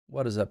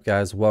What is up,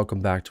 guys?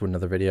 Welcome back to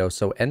another video.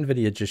 So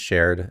NVIDIA just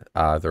shared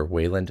their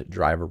Wayland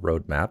driver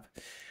roadmap,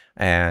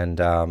 and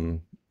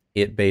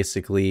it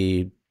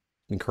basically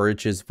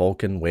encourages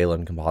Vulkan,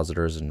 Wayland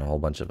compositors, and a whole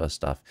bunch of other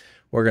stuff.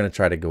 We're going to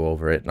try to go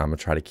over it, and I'm going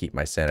to try to keep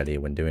my sanity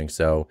when doing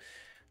so.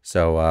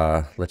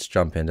 So let's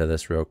jump into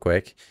this real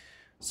quick.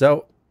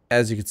 So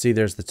as you can see,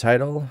 there's the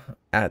title.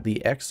 At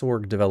the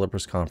Xorg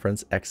Developers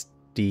Conference,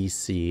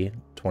 XDC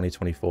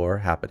 2024,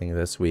 happening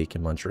this week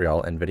in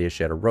Montreal, NVIDIA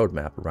shared a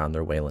roadmap around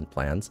their Wayland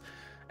plans,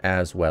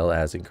 as well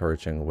as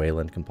encouraging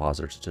Wayland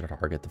compositors to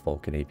target the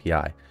Vulkan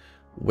API,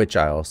 which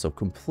I also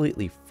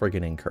completely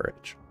friggin'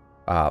 encourage.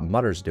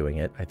 Mutter's doing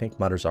it. I think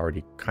Mutter's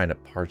already kind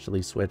of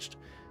partially switched.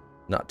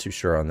 Not too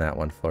sure on that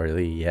one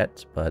fully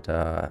yet, but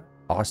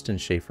Austin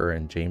Schaefer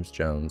and James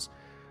Jones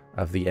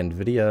of the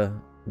NVIDIA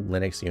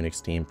Linux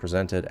Unix team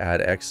presented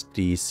at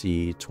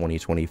XDC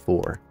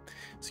 2024.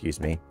 Excuse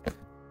me.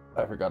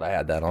 I forgot I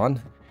had that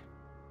on.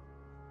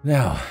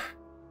 Now,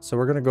 so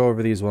we're going to go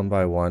over these one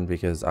by one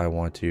because I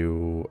want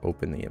to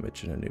open the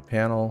image in a new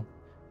panel.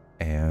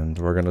 And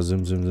we're going to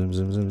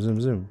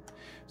zoom.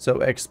 So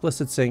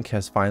explicit sync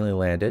has finally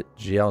landed.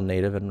 GL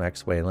native and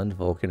X Wayland.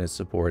 Vulkan is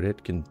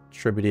supported.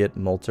 Contributed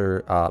Mutter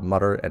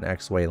and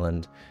X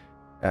Wayland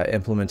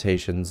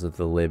implementations of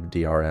the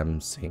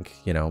libdrm sync.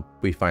 You know,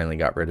 we finally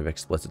got rid of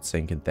explicit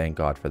sync, and thank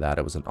God for that.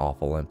 It was an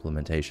awful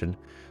implementation.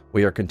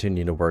 We are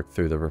continuing to work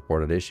through the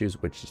reported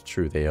issues, which is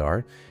true they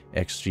are.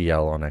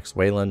 XGL on X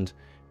Wayland,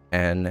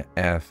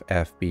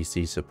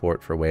 NFFBC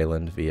support for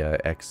Wayland via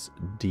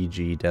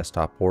XDG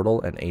desktop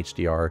portal, and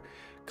HDR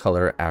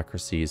color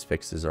accuracies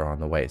fixes are on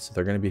the way. So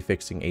they're going to be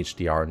fixing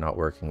HDR not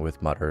working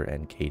with Mutter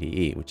and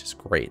KDE, which is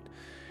great.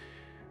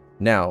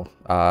 Now,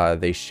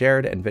 they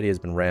shared NVIDIA has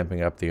been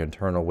ramping up the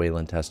internal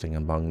Wayland testing.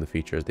 Among the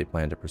features they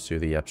plan to pursue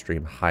the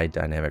upstream high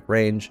dynamic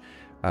range,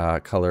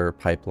 color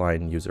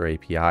pipeline user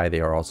API. They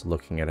are also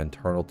looking at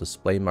internal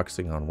display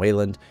muxing on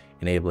Wayland,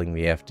 enabling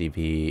the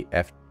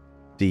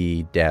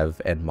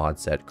FDdev and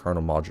modset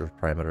kernel module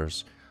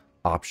parameters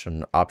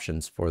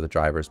options for the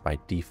drivers by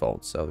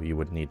default, so you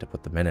wouldn't need to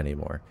put them in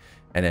anymore.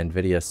 And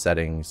NVIDIA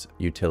settings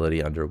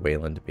utility under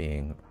Wayland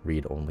being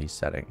read-only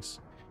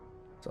settings.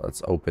 So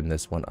let's open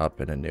this one up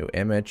in a new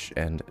image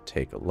and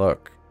take a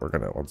look. We're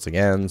going to, once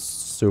again,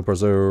 super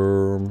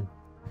zoom.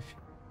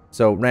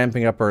 So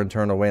ramping up our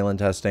internal Wayland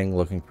testing,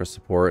 looking for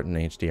support in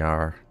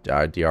HDR,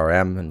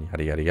 DRM, and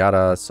yada yada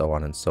yada, so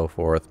on and so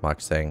forth,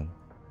 muxing.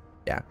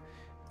 Yeah,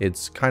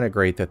 it's kind of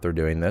great that they're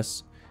doing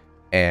this.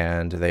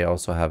 And they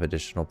also have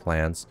additional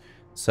plans.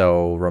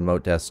 So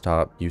remote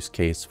desktop, use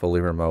case, fully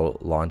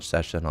remote, launch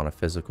session on a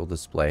physical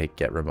display,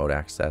 get remote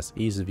access,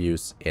 ease of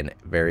use in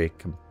very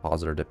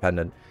compositor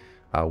dependent.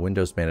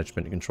 Windows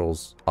management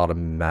controls,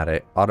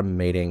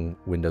 automating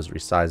Windows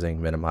resizing,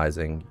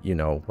 minimizing, you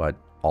know what,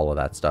 all of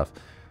that stuff.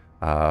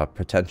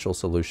 Potential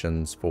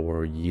solutions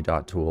for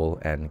yi.tool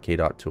and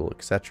k.tool,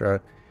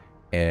 etc.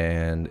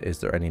 And is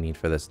there any need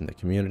for this in the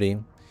community?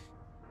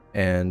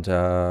 And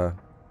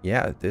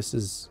yeah, this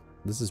is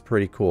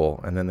pretty cool.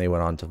 And then they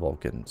went on to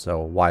Vulkan. So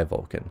why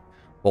Vulkan?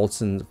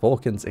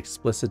 Vulkan's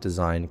explicit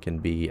design can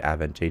be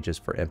advantageous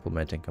for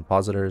implementing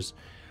compositors.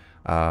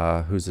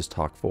 Who's this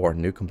talk for?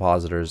 New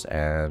compositors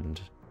and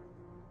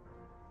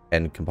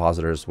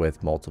compositors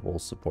with multiple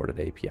supported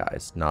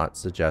APIs. Not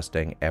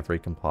suggesting every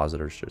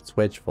compositor should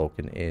switch.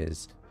 Vulkan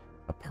is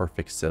a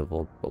perfect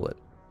silver bullet.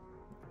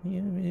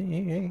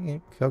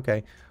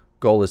 Okay.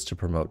 Goal is to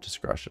promote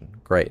discretion.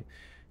 Great.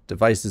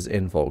 Devices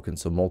in Vulkan,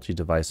 so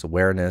multi-device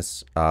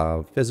awareness,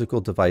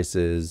 physical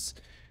devices,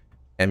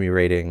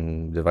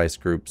 emulating device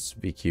groups,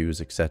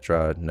 VQs,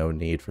 etc. No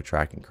need for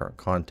tracking current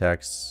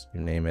contexts, you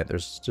name it.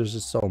 There's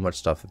just so much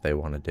stuff that they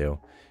want to do.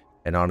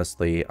 And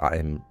honestly,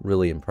 I'm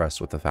really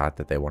impressed with the fact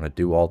that they want to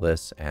do all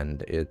this,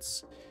 and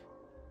it's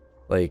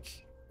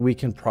like we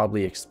can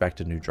probably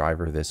expect a new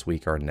driver this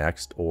week or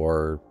next,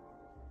 or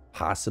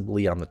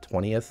possibly on the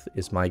 20th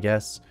is my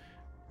guess,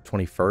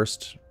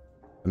 21st,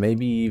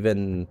 maybe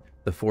even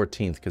the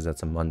 14th, because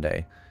that's a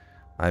Monday.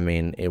 I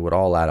mean, it would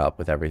all add up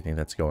with everything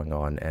that's going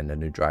on, and a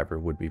new driver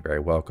would be very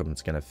welcome.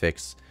 It's going to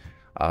fix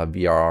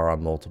VRR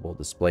on multiple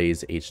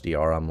displays,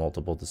 HDR on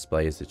multiple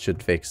displays. It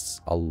should fix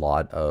a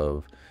lot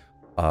of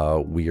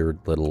weird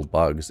little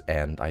bugs,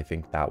 and I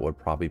think that would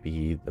probably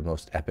be the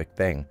most epic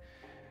thing.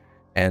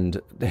 And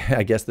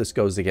I guess this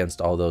goes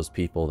against all those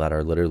people that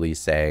are literally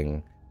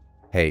saying,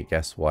 hey,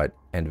 guess what?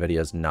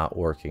 NVIDIA's not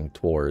working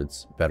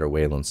towards better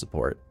Wayland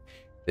support.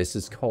 This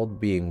is called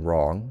being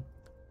wrong,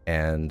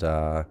 and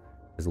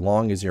as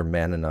long as you're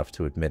man enough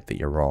to admit that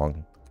you're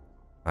wrong,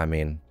 I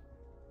mean,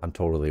 I'm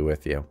totally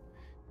with you.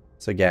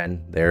 So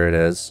again, there it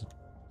is.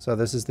 So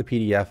this is the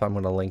PDF I'm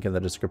going to link in the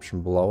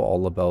description below,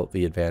 all about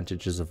the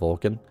advantages of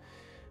Vulkan.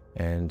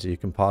 And you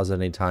can pause at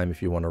any time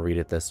if you want to read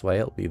it this way,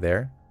 it'll be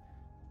there.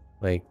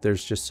 Like,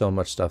 there's just so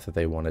much stuff that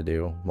they want to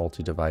do.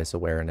 Multi-device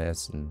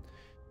awareness and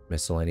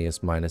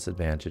miscellaneous minus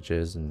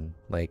advantages. And,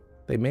 like,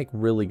 they make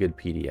really good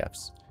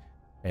PDFs.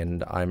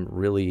 And I'm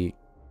really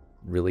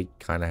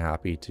kind of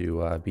happy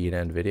to be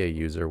an NVIDIA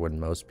user when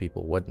most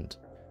people wouldn't.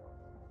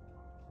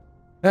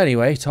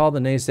 Anyway, to all the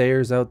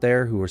naysayers out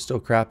there who are still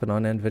crapping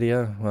on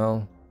NVIDIA,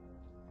 well,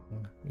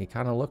 you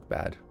kind of look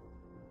bad,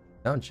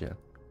 don't you?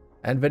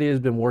 NVIDIA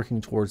has been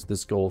working towards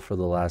this goal for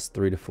the last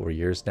 3 to 4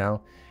 years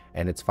now,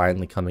 and it's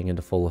finally coming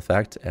into full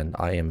effect, and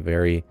I am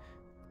very,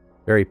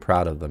 very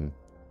proud of them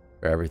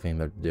for everything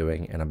they're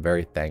doing, and I'm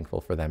very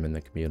thankful for them in the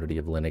community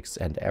of Linux,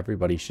 and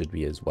everybody should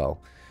be as well,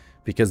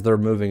 because they're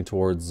moving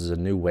towards a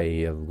new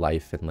way of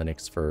life in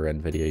Linux for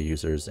NVIDIA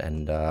users,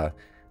 and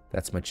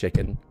that's my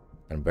chicken.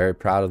 I'm very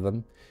proud of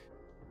them.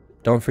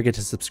 Don't forget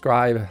to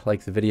subscribe,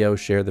 like the video,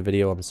 share the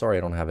video. I'm sorry I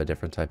don't have a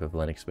different type of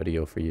Linux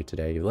video for you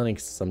today.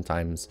 Linux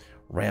sometimes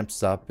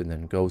ramps up and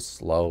then goes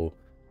slow.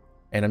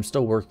 And I'm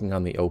still working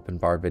on the open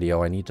bar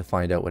video. I need to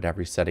find out what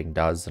every setting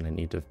does, and I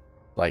need to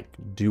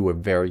do a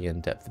very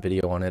in-depth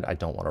video on it. I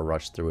don't want to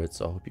rush through it,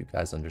 so I hope you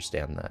guys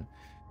understand that.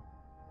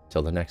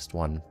 Till the next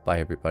one, bye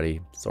everybody.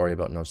 Sorry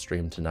about no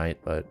stream tonight,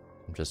 but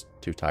I'm just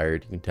too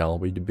tired. You can tell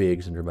we do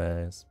bigs under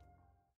my eyes.